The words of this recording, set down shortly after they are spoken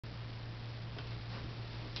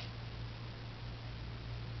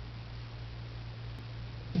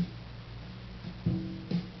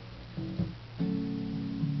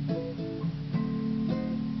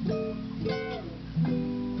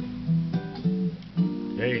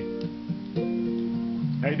Hey,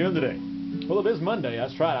 how you doing today? Well, it is Monday.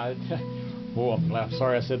 That's right. Oh, I'm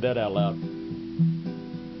sorry I said that out loud.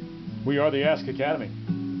 We are the Ask Academy.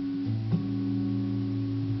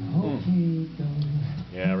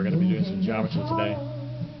 Yeah, we're going to be doing some geometry today.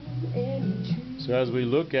 So as we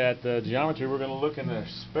look at geometry, we're going to look in a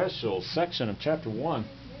special section of Chapter 1,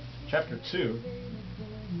 Chapter 2,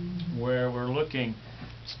 where we're looking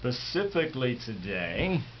specifically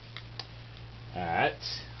today at,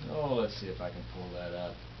 let's see if I can pull that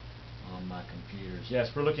up on my computers. Yes,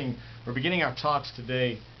 we're beginning our talks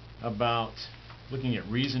today about looking at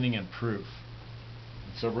reasoning and proof.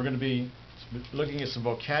 So we're going to be looking at some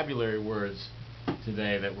vocabulary words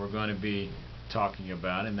today that we're going to be talking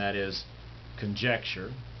about, and that is conjecture.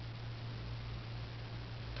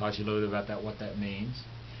 Taught you a little bit about that, what that means.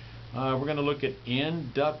 We're going to look at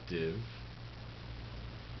inductive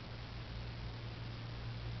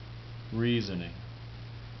reasoning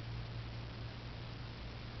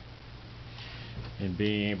and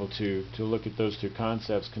being able to look at those two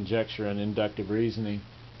concepts, conjecture and inductive reasoning.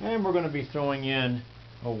 And we're going to be throwing in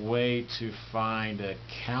a way to find a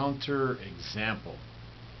counter example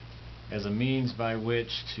as a means by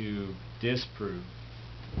which to disprove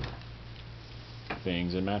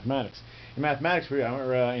things in mathematics. In mathematics,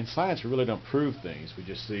 in science, we really don't prove things. We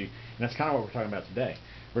just see, and that's kind of what we're talking about today.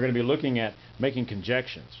 We're going to be looking at making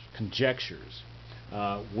conjectures,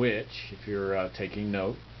 which, if you're taking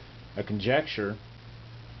note, a conjecture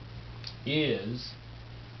is,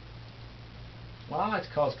 well, I like to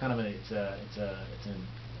call it kind of it's an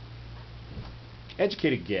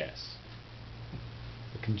educated guess.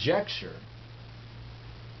 A conjecture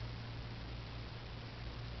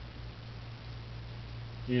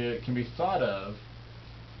it can be thought of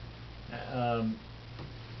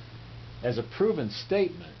as a proven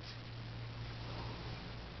statement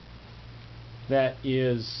that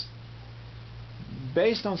is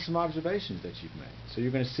based on some observations that you've made. So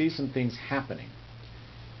you're going to see some things happening,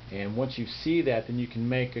 and once you see that, then you can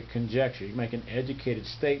make a conjecture. You can make an educated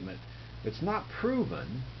statement that's not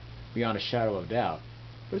proven beyond a shadow of doubt,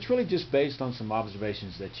 but it's really just based on some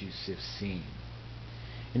observations that you've seen.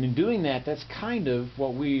 And in doing that, that's kind of that's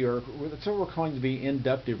what we're calling to be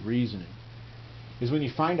inductive reasoning. Is when you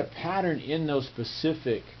find a pattern in those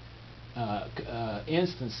specific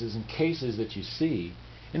instances and cases that you see,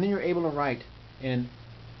 and then you're able to write a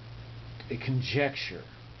conjecture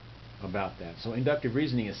about that. So inductive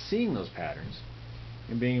reasoning is seeing those patterns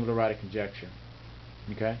and being able to write a conjecture.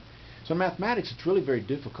 Okay? So in mathematics, it's really very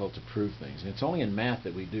difficult to prove things, and it's only in math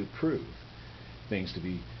that we do prove things to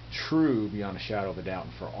be true beyond a shadow of a doubt,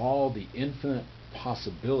 and for all the infinite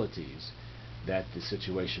possibilities that the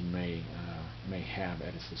situation may have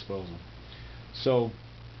at its disposal. So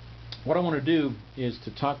what I want to do is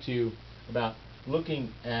to talk to you about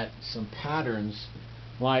looking at some patterns,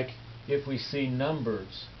 like if we see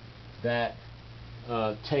numbers that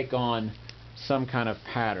take on some kind of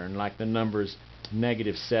pattern, like the numbers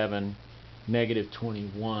 -7,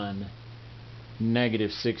 -21,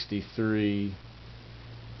 -63,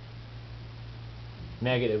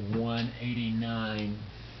 -189,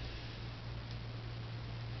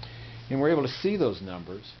 and we're able to see those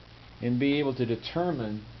numbers and be able to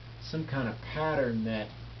determine some kind of pattern that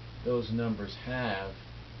those numbers have,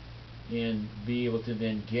 and be able to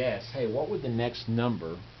then guess, hey, what would the next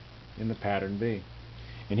number in the pattern be?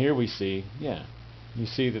 And here we see, you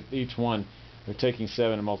see that each one, they're taking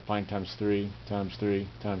 7 and multiplying times 3, times 3,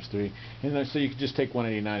 times 3. And then, so you could just take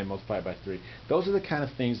 189 and multiply it by 3. Those are the kind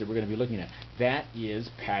of things that we're going to be looking at. That is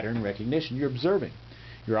pattern recognition. You're observing.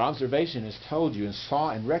 Your observation has told you and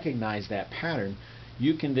saw and recognized that pattern.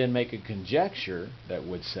 You can then make a conjecture that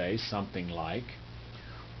would say something like,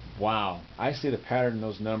 wow, I see the pattern in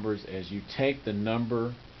those numbers as you take the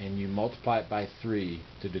number and you multiply it by 3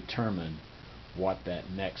 to determine what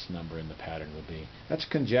that next number in the pattern would be. That's a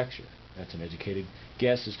conjecture. That's an educated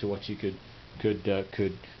guess as to what you could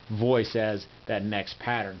voice as that next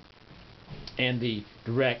pattern. And the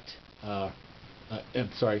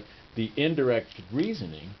indirect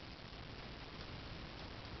reasoning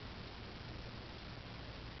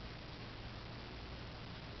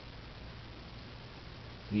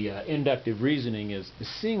inductive reasoning is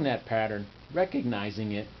seeing that pattern,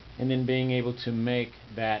 recognizing it, and then being able to make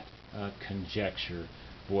that conjecture,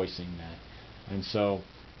 voicing that. And so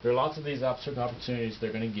there are lots of these opportunities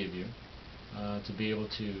they're going to give you to be able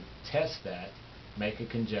to test that, make a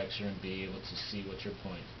conjecture, and be able to see what your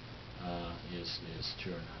point is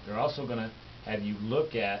true or not. They're also going to have you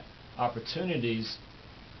look at opportunities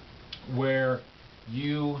where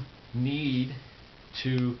you need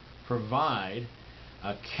to provide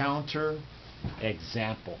a counter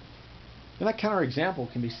example. And that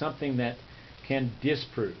counterexample can be something that can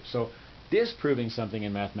disprove. So disproving something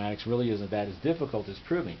in mathematics really isn't that as difficult as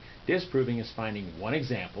proving. Disproving is finding one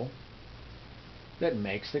example that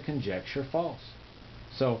makes the conjecture false.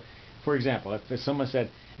 So, for example, if someone said,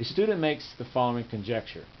 a student makes the following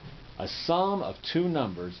conjecture: a sum of two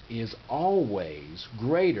numbers is always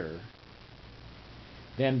greater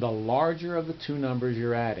than the larger of the two numbers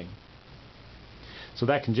you're adding. So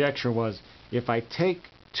that conjecture was, if I take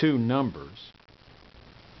two numbers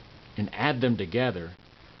and add them together,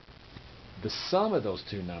 the sum of those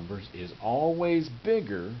two numbers is always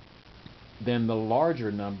bigger than the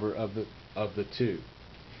larger number of the two.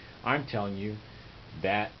 I'm telling you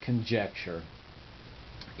that conjecture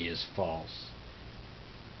is false.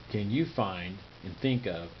 Can you find and think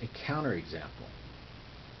of a counterexample?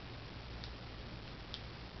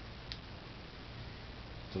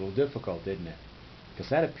 It's a little difficult, isn't it? Because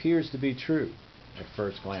that appears to be true at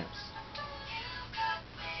first glance.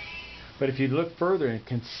 But if you look further and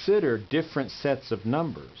consider different sets of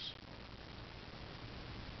numbers,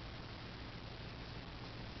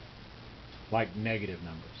 like negative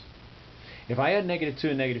numbers. If I add -2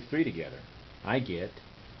 and -3 together, I get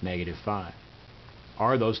 -5.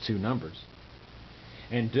 Are those two numbers?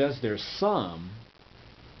 And does their sum,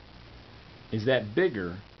 is that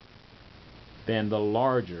bigger than the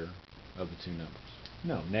larger of the two numbers?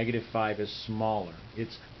 No, -5 is smaller.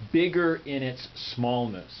 It's bigger in its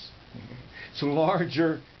smallness. It's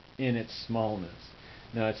larger in its smallness.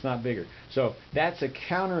 No, it's not bigger. So that's a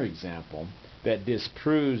counterexample that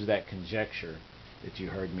disproves that conjecture that you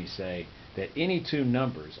heard me say, that any two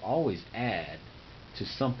numbers always add to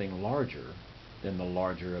something larger than the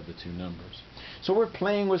larger of the two numbers. So we're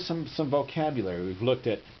playing with some vocabulary. We've looked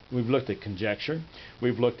at conjecture,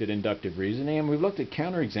 we've looked at inductive reasoning, and we've looked at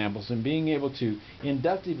counterexamples and being able to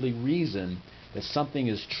inductively reason that something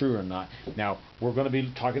is true or not. Now, we're going to be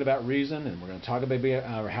talking about reason, and we're going to talk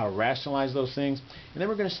about how to rationalize those things, and then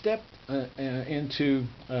we're going to step into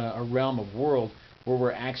a realm of world where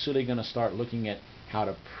we're actually going to start looking at how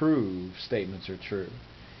to prove statements are true.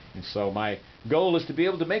 And so my goal is to be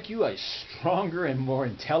able to make you a stronger and more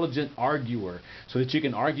intelligent arguer, so that you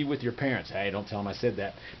can argue with your parents. Hey, don't tell them I said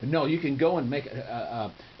that. But no, you can go and make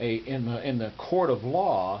in the court of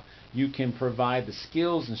law, you can provide the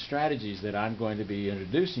skills and strategies that I'm going to be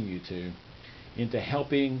introducing you to into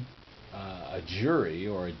helping a jury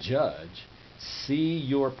or a judge see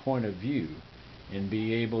your point of view and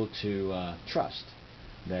be able to trust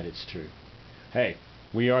that it's true. Hey,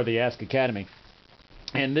 we are the Ask Academy.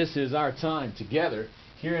 And this is our time together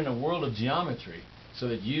here in a world of geometry, so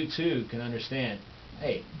that you too can understand,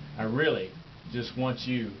 hey, I really just want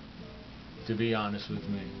you to be honest with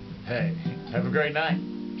me. Hey, have a great night.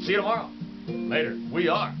 See you tomorrow. Later. We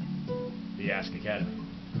are the Ask Academy.